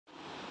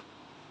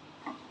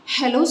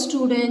Hello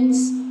students,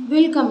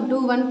 welcome to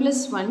 1 plus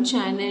 1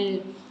 channel.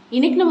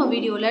 இன்னைக்கு நம்ம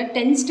வீடியோல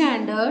 10th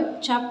standard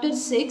chapter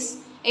 6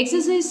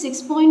 exercise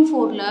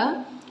 6.4 ல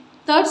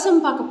third sum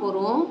பார்க்க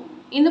போறோம்.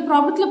 இந்த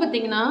ப்ராப்ளத்துல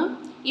பாத்தீங்கன்னா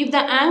if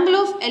the angle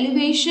of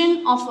elevation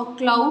of a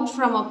cloud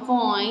from a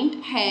point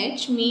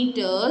h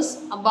meters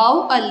above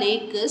a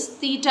lake is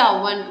theta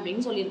 1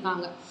 அப்படினு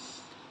சொல்லிருக்காங்க.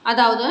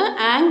 அதாவது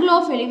angle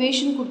of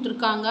elevation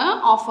கொடுத்திருக்காங்க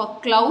of a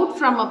cloud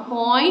from a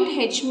point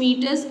h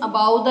meters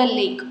above the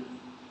lake.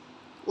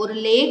 ஒரு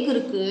லேக்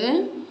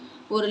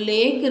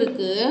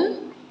இருக்கு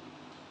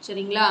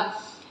சரிங்களா.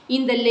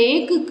 இந்த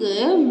லேக்குக்கு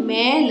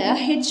மேல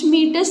h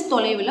metres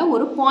தொலைவுல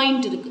ஒரு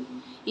பாயிண்ட் இருக்கு.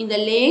 இந்த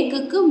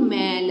லேக்குக்கு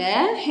மேல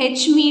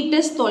h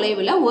மீட்டர்ஸ்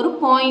தொலைவுல ஒரு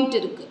பாயிண்ட்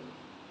இருக்கு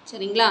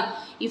சரிங்களா.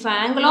 if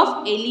angle of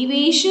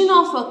elevation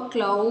of a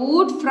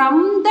cloud from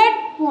that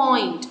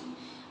point,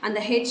 அந்த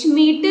h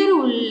மீட்டர்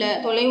உள்ள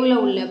தொலைவுல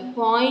உள்ள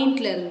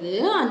பாயிண்ட்ல இருந்து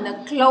அந்த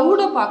cloud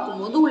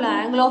பாக்கும்போது உள்ள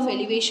angle of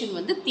elevation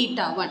வந்து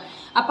theta 1.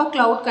 அப்ப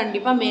cloud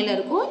கண்டிப்பா மேல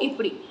இருக்கும்.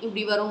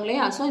 இப்படி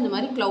வரும்லையா. சோ இந்த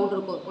மாதிரி cloud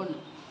இருக்கும் ஒன்னு.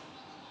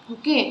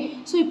 ஓகே.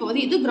 சோ இப்போ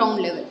வந்து இது ground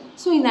level.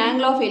 சோ இந்த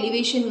angle of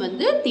elevation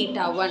வந்து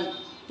theta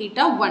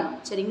 1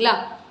 சரிங்களா.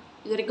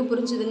 இது வரைக்கும்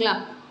புரிஞ்சுதுங்களா?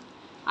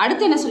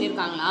 அடுத்து என்ன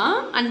சொல்லிருக்காங்களா,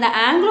 and the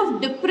angle of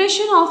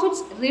depression of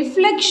its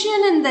reflection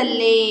in the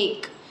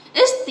lake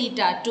is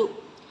theta 2.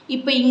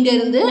 இப்போ இங்க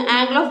இருந்து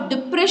angle of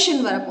depression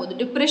வரப்போகுது.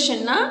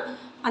 depressionனா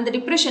அந்த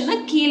depressionனா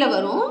கீழ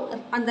வரும்.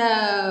 அந்த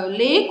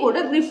லேக்கோட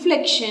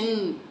reflection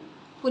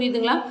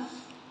புரியுதுங்களா?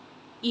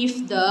 if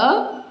the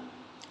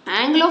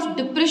angle of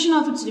depression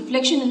of its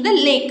reflection in the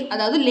lake,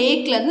 அதாவது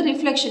லேக்ல இருந்து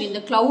reflection,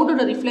 இந்த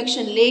cloudோட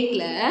reflection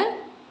லேக்ல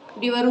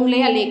இப்படி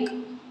வரும்லையா, லேக்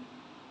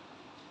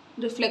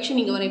reflection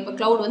இங்க வரும். இப்போ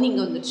cloud வந்து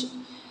இங்க வந்துருச்சு.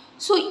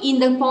 ஸோ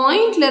இந்த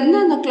பாயிண்ட்ல இருந்து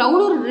அந்த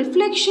cloudோட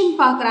reflection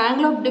பார்க்குற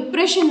angle of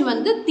depression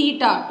வந்து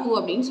theta 2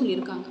 அப்படின்னு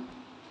சொல்லியிருக்காங்க.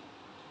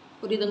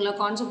 புரியுதுங்களா?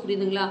 கான்செப்ட்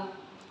புரியுதுங்களா?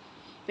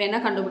 இப்போ என்ன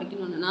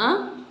கண்டுபிடிக்கணும்னா,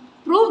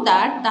 prove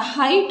that the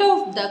height of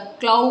the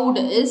cloud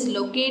is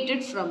located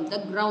from the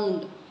ground.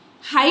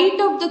 height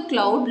of the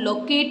cloud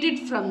located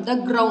from the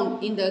ground.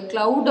 இந்த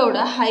cloudோட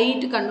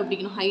height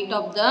கண்டுபிடிக்கணும். height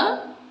of the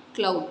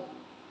cloud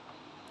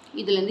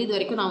இதுல இருந்து இது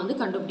வரைக்கும் நான் வந்து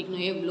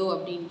கண்டுபிடிக்கணும் எவ்வளோ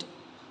அப்படின்ட்டு.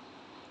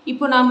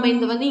 இப்போ நம்ம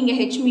இந்த வந்து இங்கே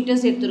h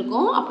மீட்டர்ஸ்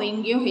எடுத்திருக்கோம். அப்போ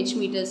இங்கேயும் h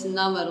மீட்டர்ஸ்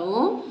தான்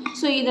வரும்.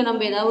 ஸோ இதை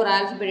நம்ம ஏதாவது ஒரு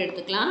ஆல்ஃபபெட்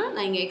எடுத்துக்கலாம்.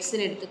 நான் இங்கே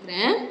எக்ஸ்ன்னு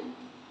எடுத்துக்கிறேன்.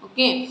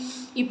 ஓகே.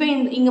 இப்போ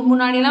இங்கே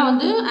முன்னாடிலாம்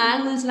வந்து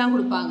ஆங்கிள்ஸ்லாம்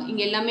கொடுப்பாங்க.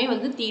 இங்கே எல்லாமே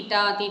வந்து தீட்டா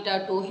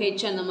 2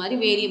 h அந்த மாதிரி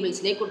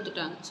வேரியபிள்ஸ்லேயே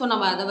கொடுத்துட்டாங்க. ஸோ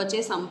நம்ம அதை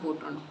வச்சே சம்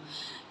போட்டுறணும்.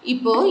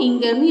 இப்போது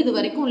இங்கேருந்து இது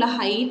வரைக்கும் உள்ள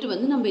ஹைட்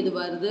வந்து நம்ம இது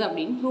வருது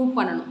அப்படின்னு ப்ரூவ்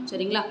பண்ணணும்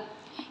சரிங்களா.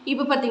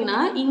 இப்போ பார்த்தீங்கன்னா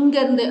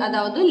இங்கேருந்து,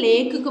 அதாவது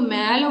லேக்குக்கு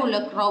மேலே உள்ள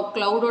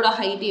க்ளவுடோட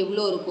ஹைட்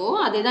எவ்வளோ இருக்கோ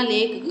அதே தான்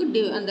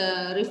லேக்குக்கு அந்த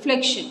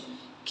ரிஃப்ளெக்ஷன்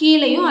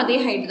கீழேயும் அதே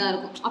ஹைட் தான்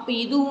இருக்கும். அப்போ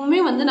இதுவுமே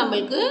வந்து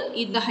நம்மளுக்கு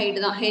இந்த ஹைட்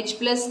தான், h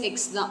 +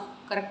 x தான்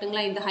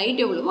கரெக்டுங்களா. இந்த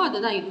ஹைட் எவ்வளவோ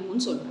அதுதான்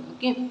இதுவும் சொல்கிறேன்.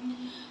 ஓகே.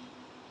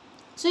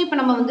 ஸோ இப்போ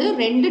நம்ம வந்து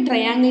ரெண்டு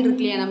ட்ரையாங்கிள்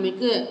இருக்கு இல்லையா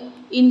நம்மளுக்கு.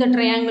 இந்த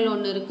ட்ரையாங்கிள்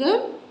ஒன்று இருக்குது,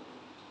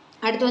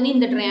 அடுத்து வந்து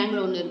இந்த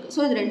ட்ரையாங்கிள் ஒன்று இருக்குது. ஸோ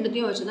இது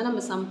ரெண்டுத்தையும் வச்சு தான்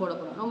நம்ம சம் போட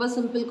போகிறோம். ரொம்ப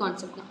சிம்பிள்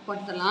கான்செப்ட் தான்,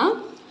 போட்டுடலாம்.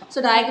 ஸோ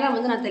டயக்ராம்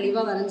வந்து நான்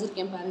தெளிவாக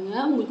வரைஞ்சிருக்கேன்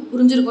பாருங்கள், உங்களுக்கு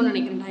புரிஞ்சிருக்கும்னு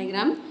நினைக்கிறேன்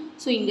டயக்ராம்.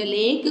 ஸோ இங்கே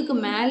லேக்குக்கு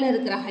மேலே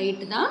இருக்கிற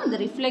ஹைட்டு தான் இந்த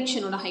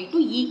ரிஃப்ளெக்ஷனோட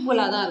ஹைட்டும்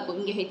ஈக்குவலாக தான் இருக்கும்.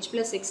 இங்கே h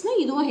 + xனா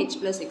இதுவும் h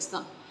 + x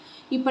தான்.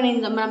 இப்போ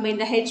நம்ம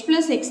இந்த h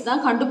 + x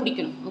தான்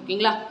கண்டுபிடிக்கணும்.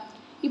 ஓகேங்களா.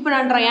 இப்போ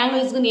நான்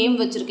ட்ரையாங்கிள்ஸ்க்கு நேம்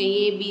வச்சுருக்கேன்,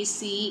 ABC,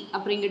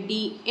 அப்புறம் இங்கே D,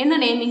 என்ன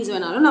நேமிங்ஸ்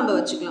வேணாலும் நம்ம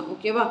வச்சுக்கலாம்.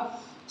 ஓகேவா.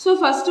 ஸோ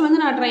ஃபஸ்ட்டு வந்து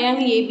நான்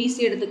ட்ரையாங்கிள் ABC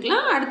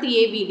எடுத்துக்கலாம், அடுத்து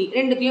ABD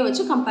ரெண்டுத்தையும்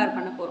வச்சு கம்பேர்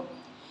பண்ண போகிறோம்.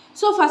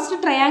 ஸோ ஃபஸ்ட்டு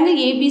ட்ரையாங்கிள்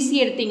ABC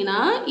எடுத்திங்கன்னா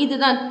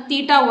இதுதான்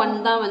theta 1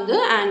 தான் வந்து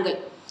ஆங்கிள்.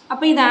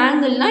 அப்போ இது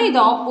ஆங்கிள்னால் இது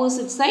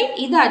ஆப்போசிட் சைட்,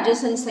 இது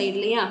அட்ஜசன்ட் சைட்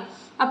இல்லையா.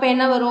 அப்போ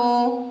என்ன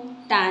வரும்,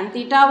 tan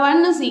theta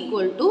 1 =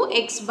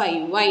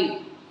 x/y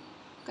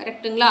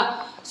கரெக்டுங்களா.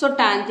 ஸோ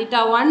tan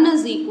theta 1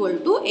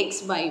 =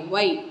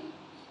 x/y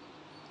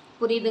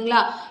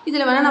புரியுதுங்களா.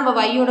 இதில் வேணால் நம்ம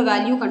y-யோட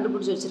வேல்யூ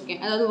கண்டுபிடிச்சி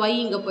வச்சுருக்கேன். அதாவது y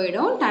இங்கே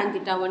போயிடும், tan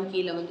theta 1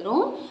 கீழே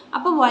வந்துடும்.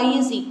 அப்போ y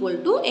 =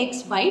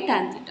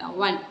 x/tan theta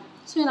 1.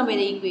 ஸோ நம்ம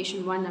இதை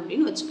ஈக்குவேஷன் 1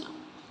 அப்படின்னு வச்சுக்கலாம்.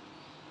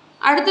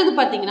 அடுத்தது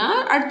பார்த்தீங்கன்னா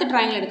அடுத்த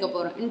ட்ரையாங்கிள் எடுக்க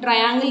போகிறோம். இந்த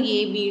ட்ரையாங்கிள்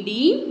ABD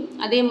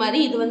அதே மாதிரி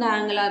இது வந்து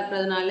ஆங்கிளாக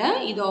இருக்கிறதுனால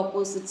இது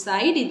ஆப்போசிட்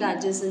சைடு, இது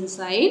அட்ஜசன்ட்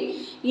சைடு.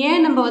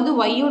 ஏன் நம்ம வந்து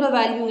y-யோட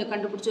வேல்யூ இங்கே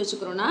கண்டுபிடிச்சி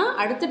வச்சுக்கிறோன்னா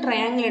அடுத்த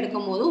ட்ரையாங்கிள்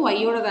எடுக்கும் போது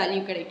y-யோட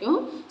வேல்யூ கிடைக்கும்.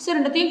 ஸோ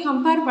ரெண்டுத்தையும்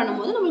கம்பேர்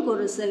பண்ணும்போது நம்மளுக்கு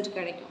ஒரு ரிசல்ட்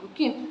கிடைக்கும்.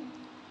 ஓகே.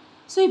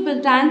 ஸோ இப்போ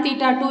tan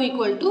theta 2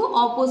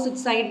 = opposite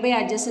side by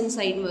adjacent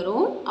side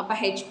வரும். அப்போ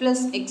h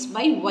 +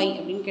 x/y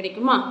அப்படின்னு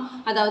கிடைக்குமா.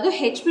 அதாவது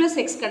h +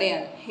 x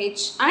கிடையாது,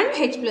 h and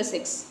h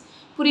 + x.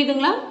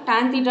 புரியுதுங்களா.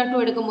 tan theta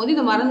 2 எடுக்கும் போது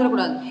இதை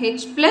மறந்துடக்கூடாது,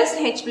 h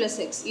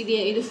 + x.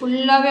 இது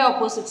ஃபுல்லாகவே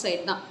ஆப்போசிட்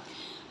சைடு தான்.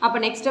 அப்போ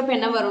நெக்ஸ்ட் ஸ்டெப்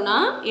என்ன வரும்னா,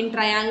 இன்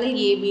triangle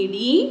ABD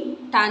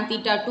tan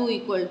theta 2 =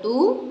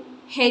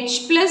 h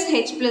 +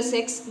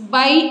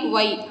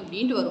 x/y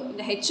அப்படின்ட்டு வரும்.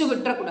 இந்த h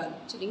விட்டுறக்கூடாது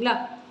சரிங்களா.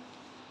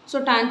 So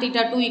tan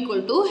theta 2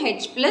 =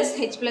 h +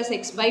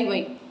 x/y.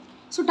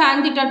 So tan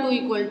theta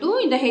 2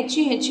 இந்த h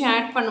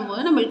ஆட்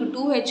பண்ணும்போது நம்மளுக்கு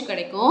 2h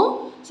கிடைக்கும்.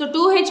 So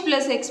 2h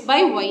 + x/y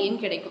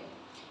கிடைக்கும்.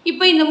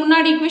 இப்போ இந்த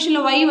முன்னாடி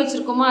ஈக்குவேஷனில் y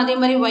வச்சுருக்கோமா அதே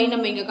மாதிரி y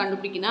நம்ம இங்கே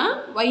கண்டுபிடிக்கினா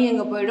y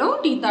எங்கே போயிடும்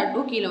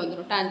θ2 கீழே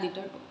வந்துடும் tan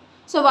θ2.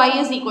 So y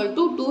is equal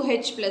to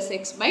 2h plus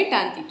x by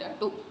tan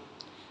θ2.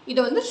 இதை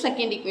வந்து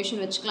செகண்ட்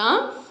ஈக்குவேஷன் வச்சுக்கலாம்.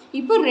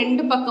 இப்போ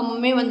ரெண்டு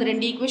பக்கமுமே வந்து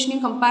ரெண்டு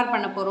ஈக்குவேஷனையும் கம்பேர்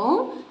பண்ண போகிறோம்.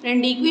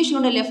 ரெண்டு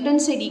ஈக்குவேஷனோட லெஃப்ட்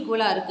ஹேண்ட் சைடு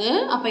ஈக்குவலாக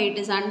இருக்குது. அப்போ it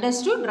is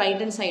understood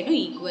right hand சைடும்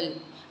ஈக்குவல்.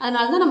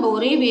 அதனால தான் நம்ம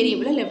ஒரே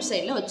வேரியபிளை லெஃப்ட்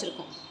சைடில்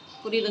வச்சுருக்கோம்.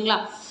 புரியுதுங்களா?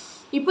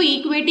 இப்போ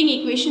equating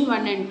equation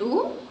 1 and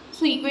 2.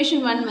 So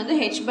equation 1 வந்து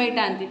h by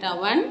tan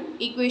θ1,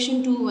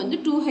 ஈக்குவேஷன் 2 வந்து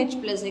 2h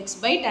plus x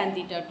by tan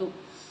θ2.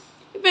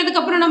 இப்போ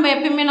இதுக்கப்புறம் நம்ம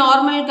எப்பயுமே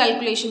நார்மல்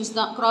கால்குலேஷன்ஸ்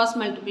தான் கிராஸ்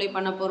மல்டிப்ளை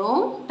பண்ண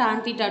போகிறோம். tan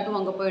θ2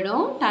 அங்கே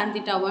போயிடும். tan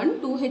θ1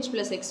 2h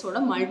plus x ஓட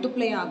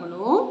மல்டிப்ளை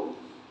ஆகணும்.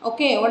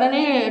 ஓகே,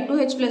 உடனே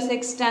 2h plus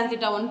x tan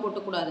θ1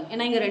 போட்டக்கூடாது.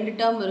 ஏன்னா இங்கே ரெண்டு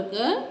டேர்ம்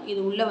இருக்குது. இது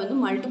உள்ளே வந்து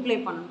மல்டிப்ளை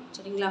பண்ணணும்.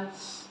 சரிங்களா?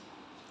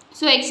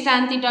 So x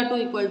tan θ2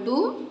 equal to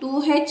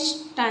 2h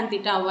tan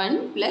θ1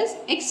 plus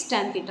x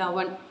tan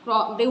θ1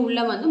 அப்படியே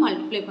உள்ளே வந்து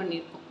மல்டிப்ளை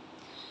பண்ணியிருக்கோம்.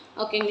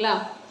 ஓகேங்களா?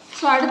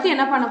 ஸோ அடுத்து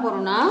என்ன பண்ண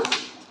போகிறோம்னா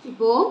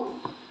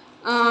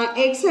இப்போது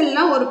எக்ஸ்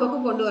எல்லாம் ஒரு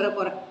பக்கம் கொண்டு வர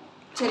போகிறேன்.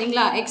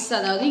 சரிங்களா? எக்ஸ்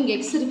அதாவது இங்கே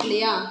எக்ஸ் இருக்கு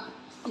இல்லையா,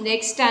 இந்த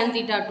எக்ஸ் tan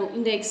θ2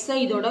 இந்த எக்ஸை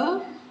இதோட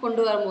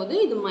கொண்டு வரும்போது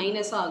இது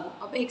மைனஸ் ஆகும்.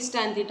 அப்போ X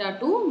tan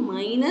θ2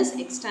 minus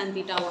X tan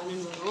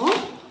θ1 வரும்.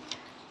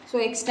 So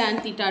x tan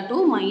θ2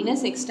 minus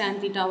x tan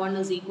θ1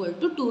 is equal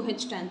to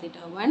 2h tan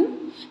θ1.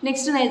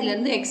 Next நான்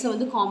இதிலிருந்து x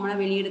வந்து காமனாக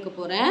வெளியே எடுக்க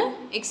போகிறேன்.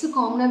 x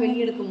காமனாக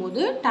வெளியே எடுக்கும்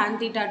போது tan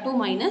θ2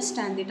 minus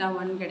tan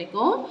θ1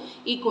 கிடைக்கும்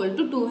equal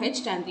to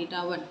 2h tan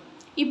θ1.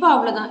 இப்போ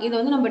அவ்வளோதான். இது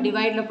வந்து நம்ம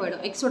டிவைடில்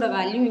போயிடும். எக்ஸோட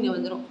வேல்யூ இங்கே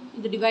வந்துடும்.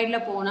 இது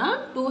டிவைடில் போனால்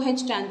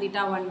 2h tan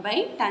θ1 by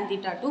tan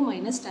θ2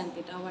 minus tan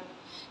θ1.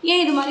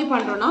 ஏன் இது மாதிரி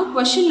பண்ணுறோன்னா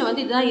கொஷனில்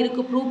வந்து இதுதான்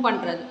இருக்குது ப்ரூவ்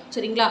பண்ணுறது.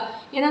 சரிங்களா?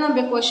 ஏன்னா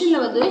நம்ம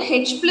கொஷனில் வந்து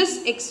ஹெச் ப்ளஸ்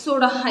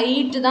எக்ஸோட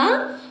ஹைட்டு தான்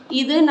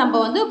இது நம்ம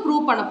வந்து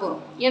ப்ரூவ் பண்ண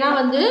போகிறோம். ஏன்னா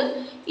வந்து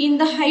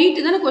இந்த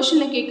ஹைட்டு தானே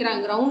கொஷனில்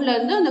கேட்குறாங்க.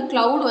 கிரவுண்ட்லேருந்து அந்த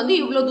க்ளவுட் வந்து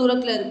இவ்வளோ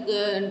தூரத்தில்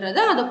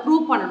இருக்குன்றதை அதை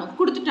ப்ரூவ் பண்ணணும்.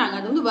 கொடுத்துட்டாங்க,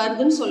 அது வந்து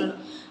வருதுன்னு சொல்லணும்.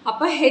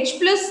 அப்போ H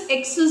plus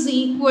X is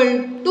equal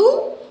to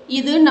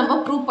இது நம்ம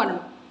ப்ரூவ்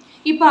பண்ணணும்.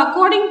 இப்போ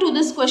அக்கார்டிங் டு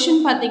திஸ்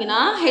கொஷின்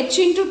பார்த்தீங்கன்னா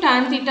ஹெச் இன்ட்டு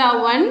tan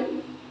θ1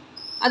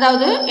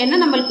 அதாவது என்ன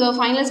நம்மளுக்கு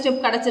ஃபைனல்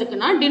ஸ்டெப்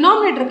கிடச்சிருக்குன்னா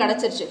டினாமினேட்டர்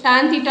கிடச்சிருச்சு.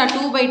 tan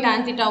θ2 by tan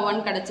θ1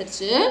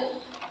 கிடச்சிருச்சு.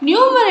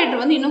 நியூமரேட்டர்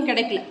வந்து இன்னும்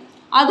கிடைக்கல.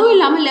 அதுவும்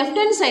இல்லாமல் லெஃப்ட்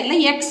ஹேண்ட்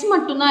சைடில் எக்ஸ்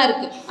மட்டும்தான்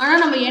இருக்குது. ஆனால்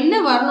நம்ம என்ன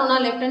வரணும்னா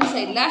லெஃப்ட் ஹேண்ட்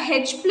சைடில்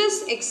ஹெச் ப்ளஸ்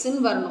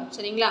எக்ஸ்ன்னு வரணும்.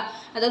 சரிங்களா?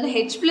 அதாவது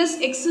H plus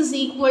X is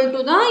equal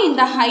to தான்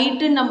இந்த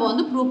ஹைட்டுன்னு நம்ம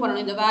வந்து ப்ரூவ்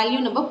பண்ணணும். இந்த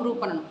வேல்யூ நம்ம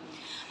ப்ரூவ் பண்ணணும்.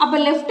 அப்போ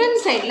லெஃப்ட்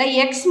ஹேண்ட் சைடில்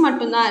எக்ஸ்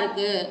மட்டும்தான்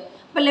இருக்குது.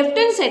 இப்போ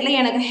லெஃப்ட் ஹேண்ட் சைடில்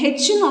எனக்கு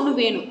ஹெச்ன்னு ஒன்று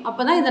வேணும்.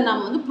 அப்போ தான் இதை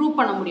நம்ம வந்து ப்ரூவ்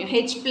பண்ண முடியும்.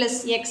 ஹெச் ப்ளஸ்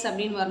எக்ஸ்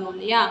அப்படின்னு வரணும்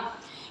இல்லையா?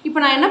 இப்போ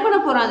நான் என்ன பண்ண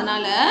போகிறேன்,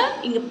 அதனால்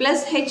இங்கே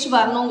plus H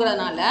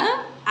வரணுங்கிறதுனால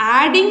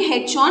adding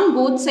H on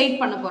both side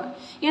பண்ண போகிறேன்.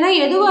 ஏன்னா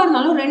எதுவாக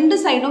இருந்தாலும் ரெண்டு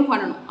சைடும்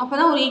பண்ணணும். அப்போ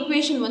தான் ஒரு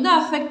ஈக்குவேஷன் வந்து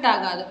அஃபெக்ட்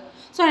ஆகாது.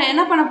 ஸோ நான்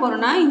என்ன பண்ண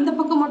போகிறேன்னா இந்த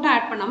பக்கம் மட்டும்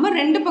ஆட் பண்ணாமல்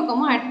ரெண்டு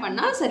பக்கமும் ஆட்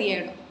பண்ணால்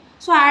சரியாயிடும்.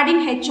 So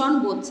adding H on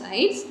both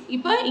sides.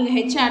 இப்போ இங்கே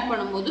ஹெச் ஆட்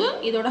பண்ணும்போது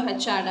இதோட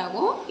ஹெச் ஆட்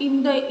ஆகும்,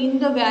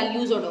 இந்த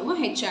வேல்யூஸோடவும்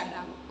ஹெச் ஆட்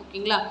ஆகும்.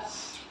 ஓகேங்களா?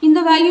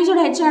 இந்த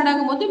வேல்யூஸோட ஹெச் ஆட்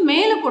ஆகும்போது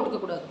மேலே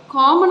போட்டுக்கக்கூடாது,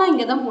 காமனாக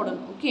இங்கே தான்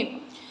போடணும். Okay,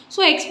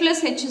 so X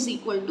plus H is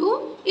equal to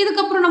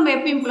இதுக்கப்புறம் நம்ம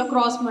எப்பயும் போல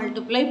கிராஸ்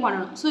மல்டிப்ளை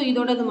பண்ணணும். ஸோ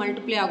இதோட இது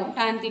மல்டிப்ளை ஆகும்.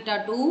 tan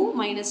θ2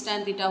 minus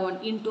tan θ1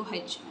 into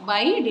H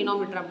by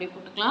denominator அப்படியே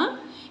போட்டுக்கலாம்.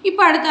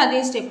 இப்போ அடுத்து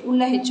அதே ஸ்டெப்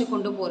உள்ள ஹெச்சை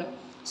கொண்டு போகிறேன்.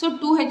 So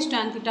 2h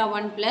tan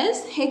θ1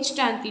 plus H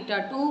tan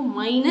θ2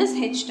 minus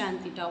H tan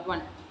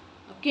θ1.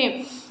 Okay,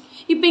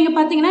 இப்போ இங்கே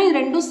பார்த்தீங்கன்னா இது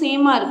ரெண்டும்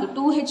சேமாக இருக்குது.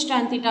 2h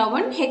tan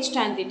θ1 ஹெச்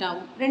tan θ1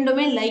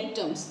 ரெண்டுமே like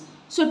terms.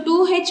 So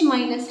 2h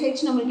minus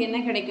H நம்மளுக்கு என்ன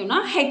கிடைக்கும்னா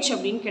ஹெச்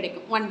அப்படின்னு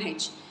கிடைக்கும்,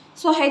 1h.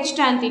 So h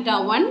tan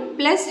θ1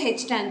 plus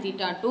h tan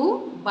θ2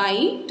 by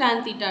tan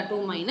θ2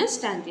 minus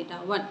tan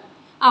θ1.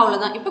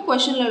 அவ்வளோதான். இப்போ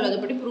கொஷனில்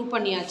உள்ளதுபடி ப்ரூவ்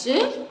பண்ணியாச்சு.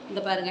 இந்த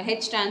பாருங்கள்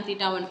h tan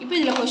θ1. இப்போ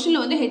இதில்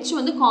கொஷனில் வந்து ஹெச்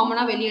வந்து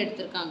காமனாக வெளியே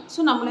எடுத்திருக்காங்க.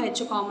 ஸோ நம்மளும்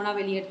ஹெச் காமனாக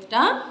வெளியே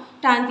எடுத்துட்டா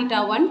tan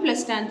θ1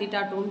 plus tan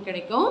θ2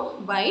 கிடைக்கும்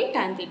by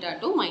tan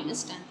θ2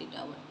 minus tan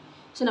θ1.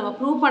 So நம்ம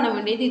ப்ரூவ் பண்ண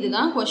வேண்டியது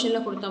இதுதான்.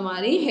 கொஷனில் கொடுத்த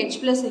மாதிரி h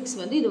plus x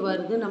வந்து இது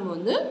வருது நம்ம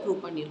வந்து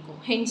ப்ரூவ்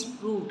பண்ணியிருக்கோம். Hence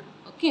proved.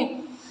 ஓகே,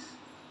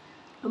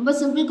 ரொம்ப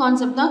சிம்பிள்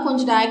கான்செப்ட் தான்.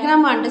 கொஞ்சம்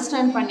டயக்ராம்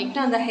அண்டர்ஸ்டாண்ட்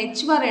பண்ணிக்கிட்டு அந்த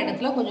ஹெச் வர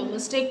இடத்துல கொஞ்சம்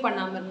மிஸ்டேக்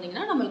பண்ணாமல்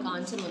இருந்தீங்கன்னா நம்மளுக்கு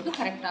ஆன்சர் வந்து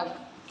கரெக்டாக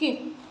வரும். ஓகே,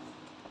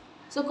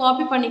 ஸோ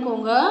காப்பி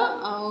பண்ணிக்கோங்க.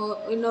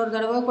 இன்னொரு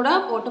தடவை கூட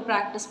போட்டு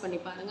ப்ராக்டிஸ்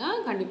பண்ணி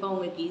பாருங்கள். கண்டிப்பாக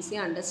உங்களுக்கு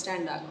ஈஸியாக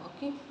அண்டர்ஸ்டாண்ட் ஆகும்.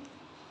 ஓகே,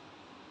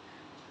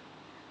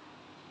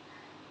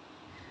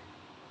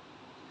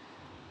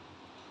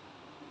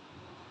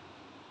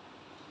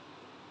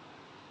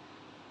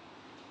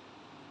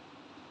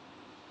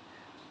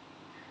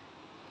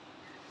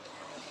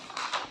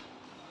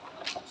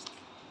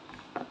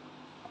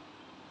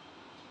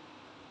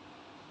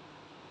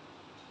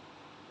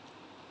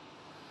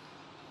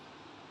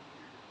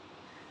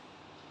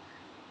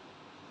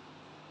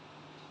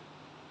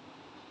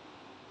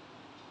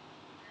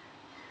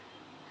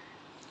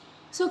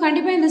 ஸோ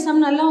கண்டிப்பாக இந்த சம்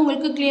நல்லா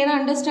உங்களுக்கு கிளியராக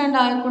அண்டர்ஸ்டாண்ட்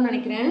ஆகிருக்கும்னு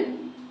நினைக்கிறேன்.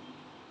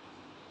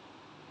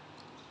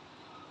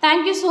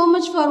 தேங்க்யூ ஸோ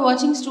மச் ஃபார்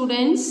வாட்சிங்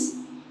ஸ்டூடெண்ட்ஸ்.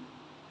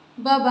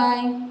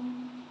 பாய்.